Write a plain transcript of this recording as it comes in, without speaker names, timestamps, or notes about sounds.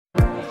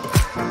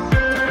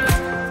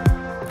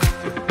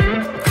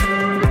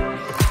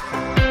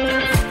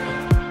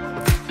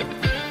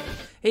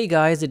Hey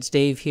guys, it's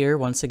Dave here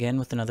once again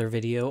with another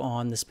video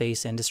on the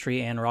space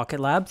industry and Rocket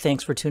Lab.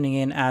 Thanks for tuning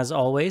in as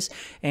always.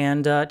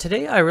 And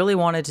today I really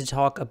wanted to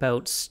talk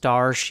about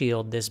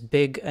StarShield, this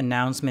big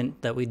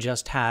announcement that we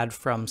just had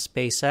from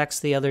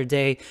SpaceX the other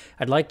day.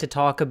 I'd like to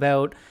talk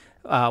about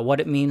what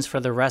it means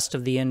for the rest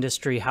of the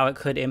industry, how it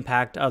could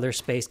impact other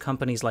space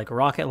companies like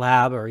Rocket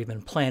Lab or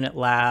even Planet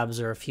Labs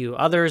or a few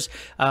others.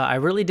 I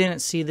really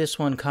didn't see this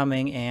one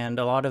coming, and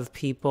a lot of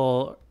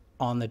people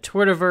on the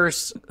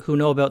Twitterverse who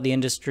know about the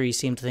industry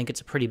seem to think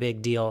it's a pretty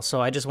big deal.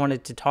 So I just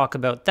wanted to talk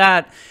about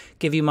that,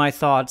 give you my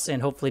thoughts,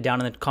 and hopefully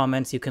down in the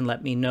comments you can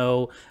let me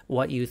know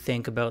what you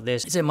think about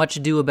this. Is it much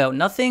ado about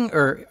nothing,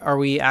 or are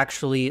we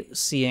actually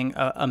seeing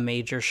a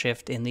major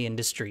shift in the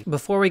industry?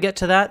 Before we get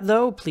to that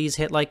though, please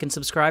hit like and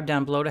subscribe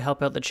down below to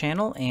help out the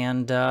channel,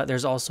 and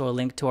there's also a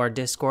link to our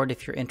Discord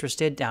if you're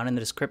interested down in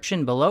the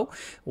description below,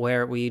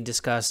 where we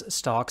discuss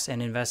stocks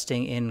and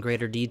investing in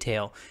greater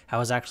detail. I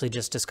was actually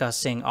just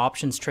discussing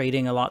options trading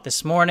a lot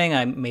this morning.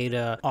 I made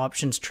a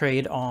options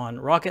trade on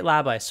Rocket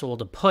Lab. I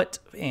sold a put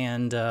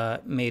and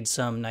made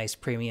some nice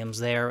premiums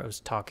there. I was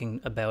talking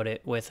about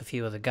it with a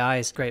few of the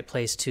guys. Great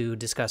place to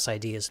discuss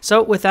ideas.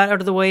 So with that out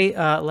of the way,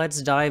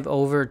 let's dive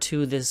over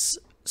to this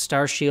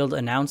StarShield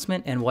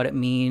announcement and what it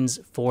means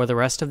for the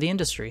rest of the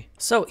industry.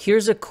 So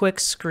here's a quick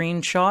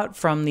screenshot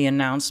from the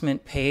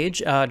announcement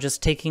page,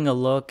 just taking a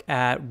look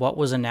at what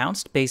was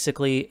announced.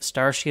 Basically,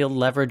 StarShield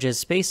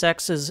leverages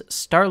SpaceX's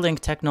Starlink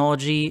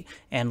technology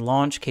and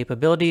launch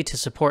capability to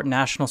support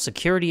national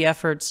security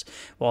efforts.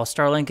 While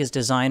Starlink is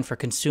designed for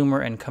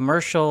consumer and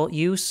commercial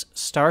use,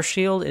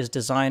 StarShield is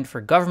designed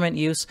for government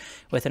use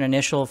with an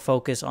initial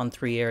focus on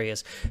 3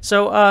 areas.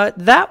 So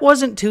that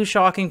wasn't too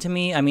shocking to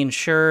me. I mean,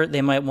 sure,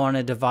 they might want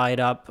to divide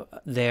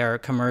up their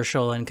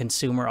commercial and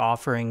consumer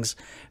offerings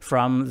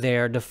from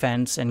their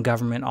defense and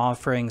government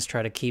offerings,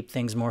 try to keep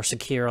things more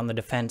secure on the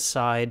defense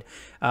side.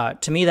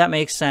 To me, that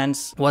makes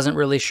sense. Wasn't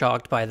really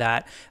shocked by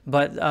that.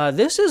 But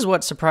this is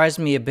what surprised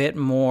me a bit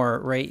more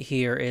right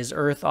here is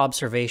Earth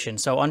observation.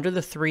 So under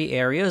the 3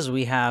 areas,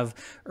 we have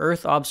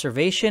Earth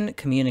observation,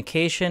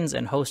 communications,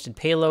 and hosted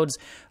payloads.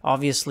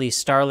 Obviously,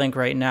 Starlink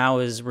right now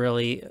is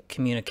really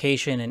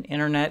communication, and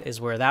internet is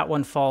where that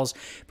one falls.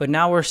 But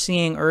now we're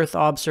seeing Earth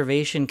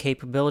observation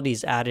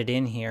capabilities added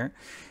in here,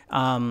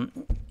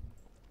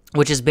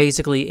 which is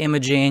basically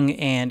imaging,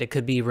 and it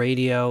could be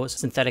radio,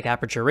 synthetic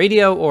aperture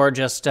radio, or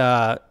just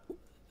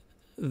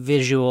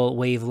visual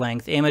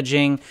wavelength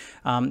imaging.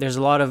 There's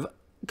a lot of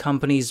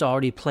companies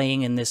already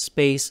playing in this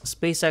space.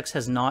 SpaceX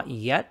has not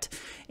yet,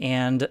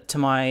 and to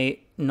my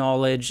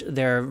knowledge,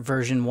 their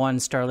version 1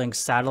 Starlink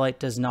satellite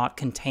does not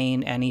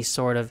contain any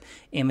sort of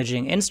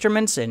imaging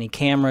instruments, any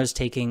cameras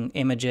taking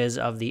images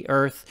of the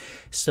Earth.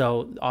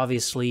 So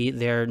obviously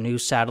their new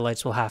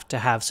satellites will have to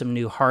have some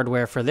new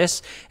hardware for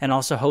this, and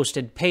also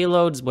hosted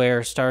payloads,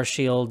 where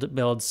StarShield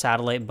builds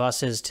satellite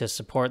buses to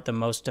support the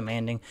most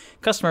demanding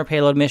customer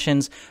payload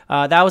missions.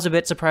 That was a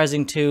bit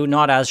surprising too,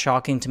 not as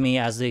shocking to me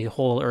as the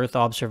whole Earth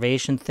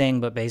observation thing,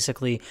 but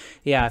basically,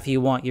 yeah, if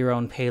you want your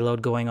own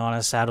payload going on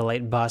a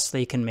satellite bus,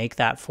 they can make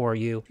that for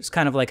you. It's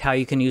kind of like how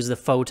you can use the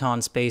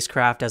Photon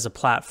spacecraft as a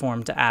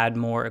platform to add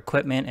more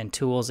equipment and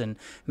tools and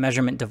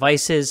measurement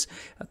devices,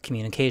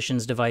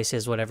 communications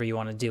devices, whatever you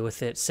want to do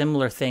with it.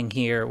 Similar thing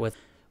here with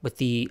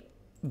the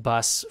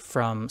bus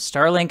from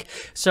Starlink.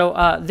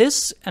 So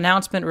this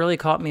announcement really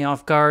caught me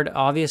off guard.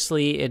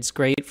 Obviously, it's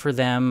great for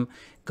them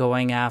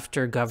going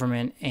after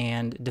government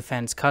and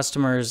defense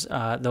customers.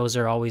 Those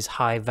are always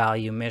high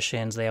value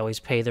missions. They always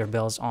pay their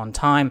bills on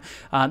time.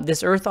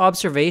 This Earth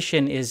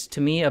observation is,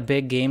 to me, a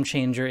big game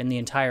changer in the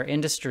entire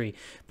industry,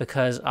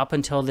 because up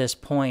until this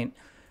point,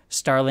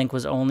 Starlink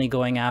was only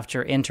going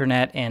after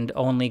internet and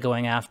only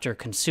going after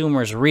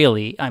consumers,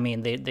 really. I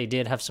mean, they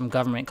did have some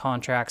government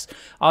contracts.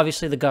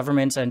 Obviously, the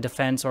governments and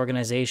defense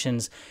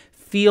organizations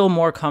feel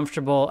more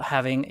comfortable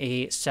having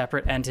a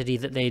separate entity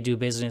that they do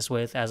business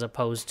with, as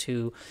opposed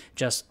to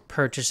just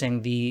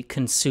purchasing the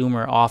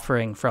consumer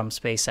offering from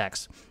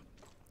SpaceX.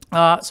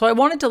 So I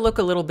wanted to look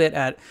a little bit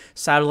at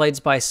satellites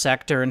by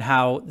sector and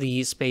how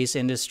the space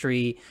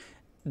industry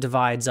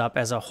divides up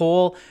as a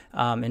whole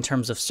in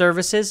terms of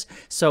services.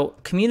 So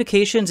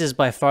communications is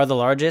by far the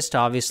largest.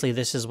 Obviously,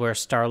 this is where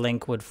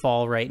Starlink would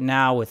fall right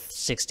now with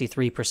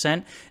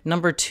 63%.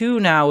 Number 2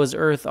 now is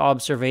Earth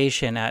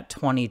observation at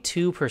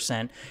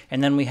 22%.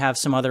 And then we have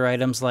some other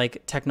items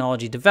like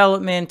technology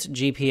development,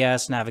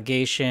 GPS,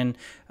 navigation,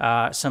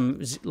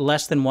 some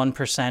less than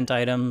 1%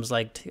 items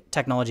like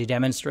technology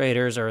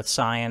demonstrators, earth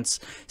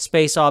science,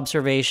 space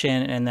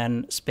observation, and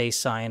then space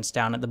science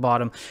down at the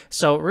bottom.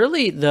 So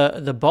really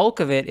the bulk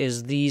of it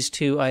is these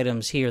 2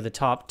 items here, the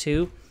top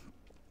 2,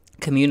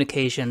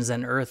 communications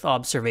and Earth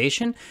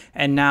observation.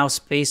 And now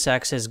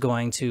SpaceX is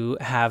going to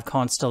have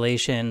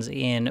constellations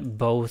in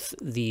both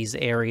these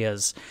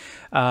areas.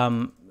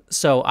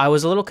 So I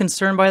was a little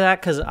concerned by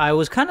that, because I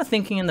was kind of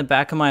thinking in the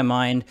back of my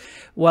mind,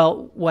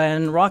 well,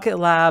 when Rocket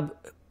Lab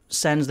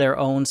sends their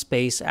own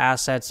space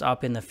assets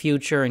up in the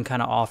future and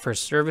kind of offers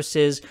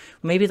services.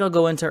 Maybe they'll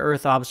go into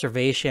Earth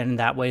observation.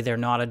 That way they're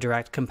not a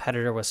direct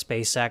competitor with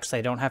SpaceX.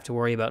 They don't have to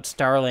worry about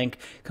Starlink,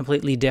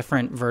 completely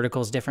different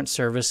verticals, different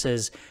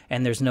services,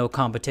 and there's no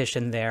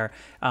competition there.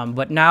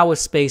 But now with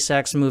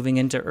SpaceX moving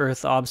into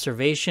Earth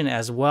observation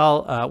as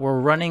well, we're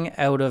running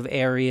out of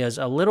areas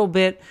a little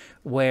bit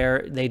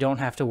where they don't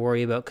have to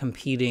worry about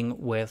competing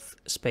with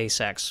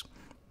SpaceX.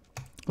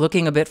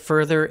 Looking a bit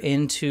further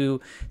into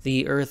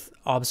the Earth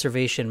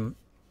observation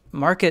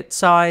market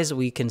size,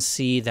 we can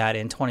see that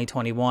in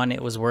 2021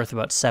 it was worth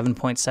about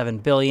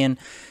 7.7 billion.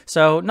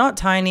 So not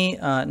tiny,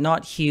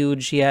 not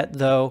huge yet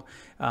though.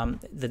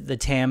 The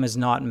TAM is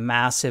not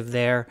massive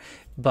there,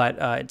 but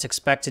it's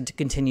expected to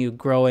continue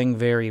growing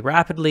very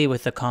rapidly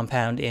with a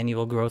compound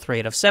annual growth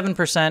rate of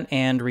 7%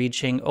 and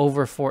reaching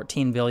over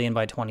 14 billion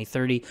by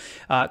 2030.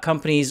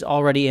 Companies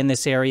already in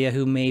this area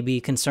who may be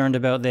concerned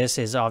about this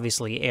is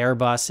obviously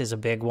Airbus is a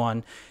big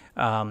one,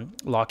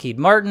 Lockheed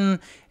Martin,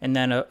 and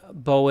then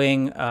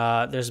Boeing.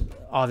 There's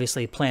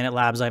obviously Planet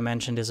Labs I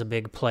mentioned is a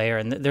big player,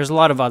 and there's a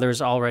lot of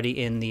others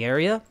already in the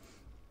area.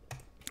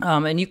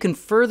 And you can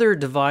further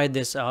divide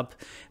this up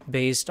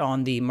based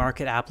on the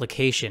market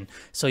application.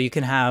 So you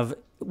can have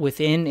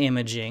within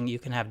imaging, you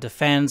can have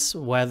defense,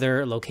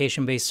 weather,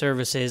 location-based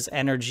services,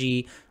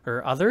 energy,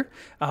 or other.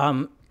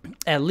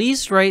 At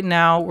least right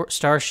now,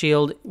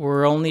 StarShield,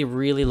 we're only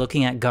really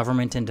looking at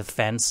government and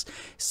defense.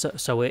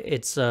 So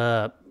it's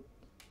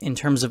in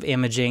terms of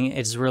imaging,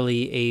 it's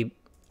really a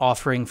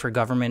offering for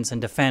governments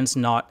and defense,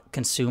 not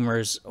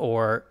consumers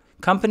or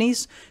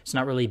companies. It's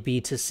not really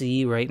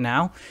B2C right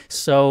now.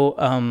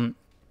 So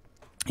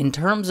in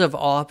terms of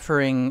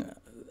offering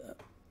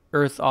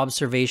Earth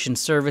observation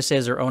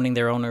services or owning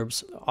their own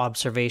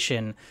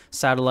observation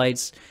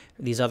satellites,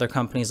 these other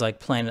companies like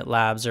Planet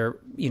Labs, or,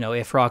 you know,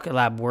 if Rocket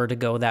Lab were to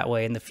go that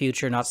way in the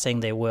future, not saying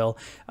they will,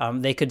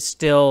 they could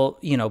still,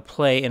 you know,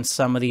 play in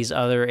some of these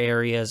other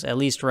areas, at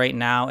least right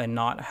now, and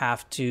not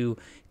have to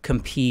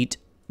compete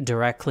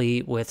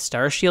directly with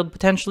StarShield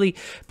potentially.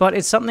 But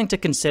it's something to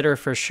consider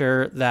for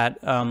sure that,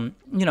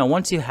 you know,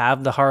 once you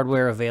have the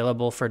hardware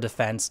available for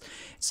defense,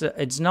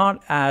 it's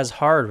not as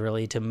hard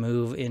really to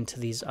move into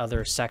these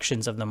other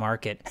sections of the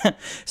market.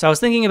 So I was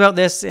thinking about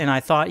this and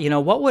I thought, you know,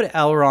 what would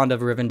Elrond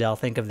of Rivendell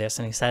think of this?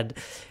 And he said,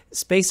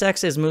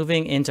 SpaceX is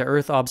moving into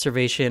Earth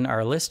observation.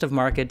 Our list of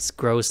markets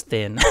grows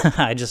thin.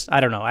 I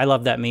don't know. I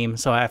love that meme,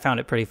 so I found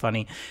it pretty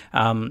funny.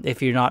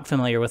 If you're not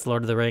familiar with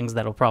Lord of the Rings,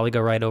 that'll probably go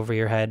right over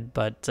your head,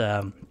 but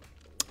I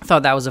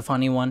thought that was a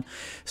funny one.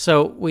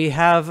 So we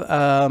have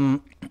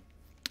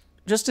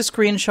just a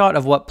screenshot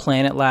of what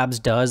Planet Labs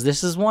does.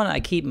 This is one I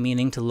keep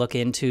meaning to look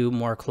into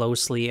more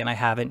closely, and I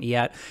haven't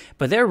yet.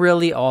 But they're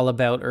really all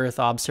about Earth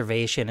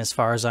observation as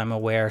far as I'm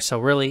aware. So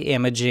really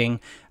imaging.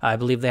 I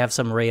believe they have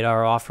some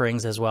radar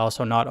offerings as well.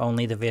 So not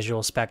only the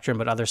visual spectrum,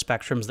 but other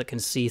spectrums that can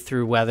see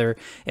through weather.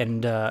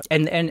 And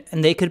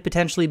they could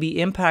potentially be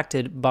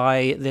impacted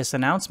by this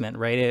announcement,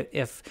 right?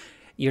 If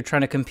you're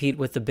trying to compete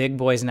with the big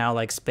boys now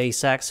like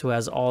SpaceX, who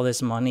has all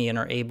this money and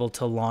are able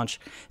to launch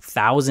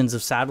thousands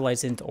of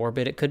satellites into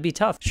orbit, it could be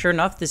tough. Sure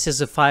enough, this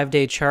is a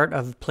 5-day chart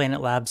of Planet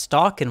Labs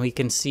stock, and we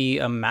can see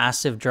a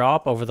massive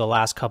drop over the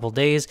last couple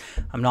days.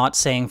 I'm not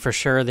saying for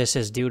sure this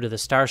is due to the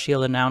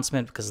StarShield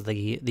announcement, because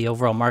the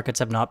overall markets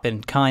have not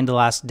been kind the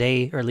last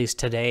day, or at least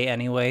today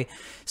anyway.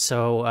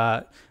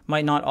 So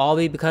might not all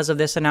be because of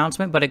this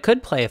announcement, but it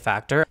could play a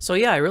factor. So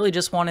yeah, I really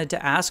just wanted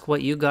to ask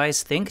what you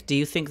guys think. Do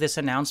you think this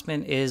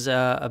announcement is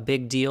a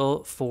big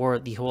deal for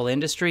the whole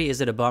industry?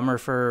 Is it a bummer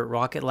for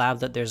Rocket Lab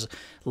that there's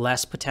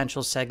less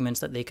potential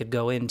segments that they could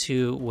go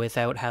into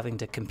without having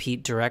to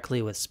compete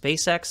directly with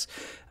SpaceX?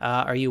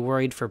 Are you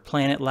worried for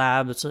Planet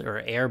Labs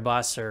or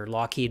Airbus or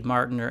Lockheed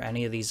Martin or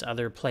any of these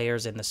other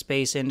players in the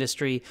space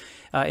industry?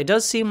 It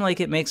does seem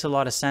like it makes a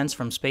lot of sense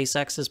from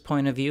SpaceX's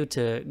point of view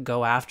to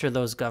go after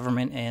those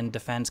government and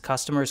defense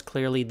customers.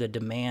 Clearly, the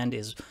demand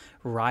is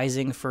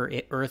rising for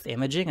Earth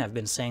imaging. I've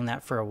been saying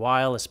that for a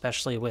while,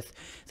 especially with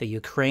the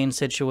Ukraine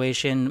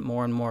situation,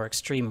 more and more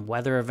extreme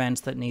weather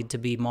events that need to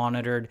be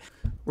monitored.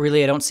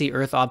 Really, I don't see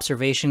Earth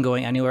observation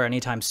going anywhere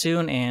anytime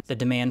soon, and the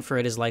demand for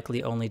it is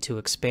likely only to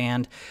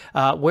expand.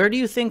 Where do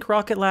you think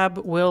Rocket Lab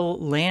will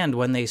land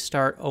when they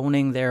start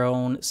owning their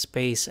own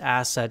space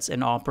assets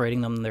and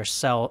operating them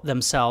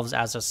themselves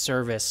as a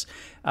service?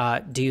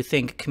 Do you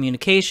think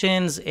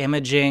communications,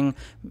 imaging,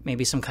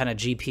 maybe some kind of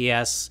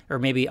GPS, or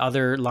maybe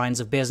other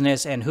lines of business?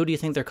 And who do you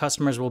think their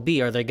customers will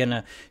be? Are they going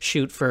to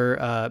shoot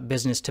for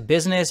business to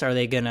business? Are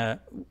they going to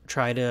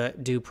try to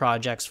do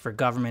projects for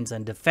governments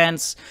and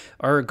defense,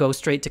 or go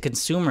straight to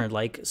consumer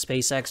like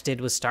SpaceX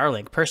did with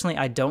Starlink? Personally,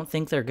 I don't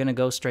think they're going to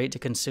go straight to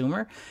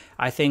consumer.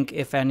 I think,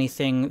 if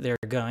anything, they're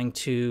going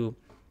to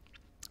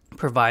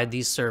provide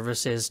these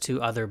services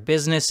to other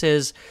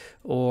businesses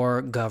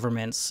or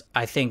governments.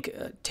 I think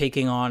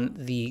taking on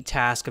the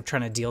task of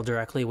trying to deal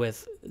directly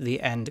with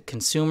the end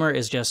consumer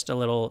is just a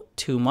little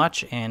too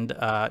much and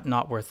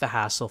not worth the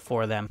hassle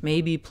for them.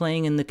 Maybe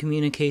playing in the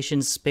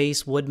communications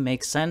space would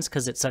make sense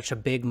because it's such a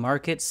big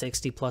market.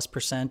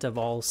 60+% of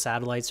all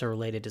satellites are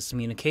related to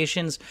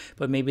communications,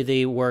 but maybe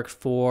they work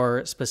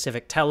for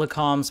specific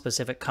telecom,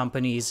 specific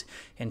companies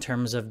in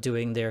terms of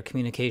doing their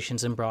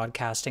communications and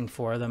broadcasting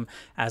for them,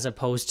 as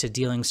opposed to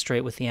dealing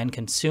straight with the end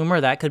consumer.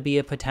 That could be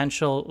a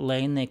potential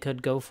lane they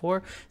could go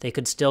for. They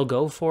could still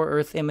go for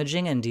Earth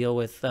imaging and deal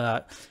with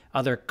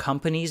other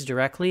companies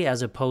directly,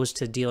 as opposed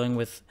to dealing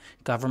with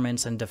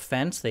governments and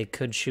defense. They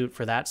could shoot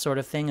for that sort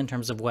of thing in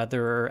terms of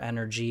weather or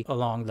energy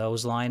along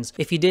those lines.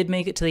 If you did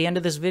make it to the end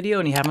of this video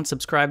and you haven't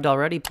subscribed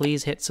already,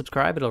 please hit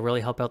subscribe. It'll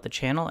really help out the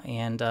channel,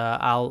 and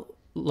I'll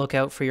look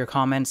out for your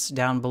comments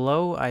down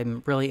below.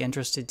 I'm really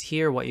interested to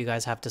hear what you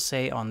guys have to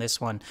say on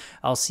this one.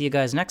 I'll see you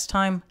guys next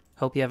time.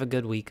 Hope you have a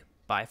good week.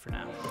 Bye for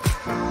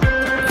now.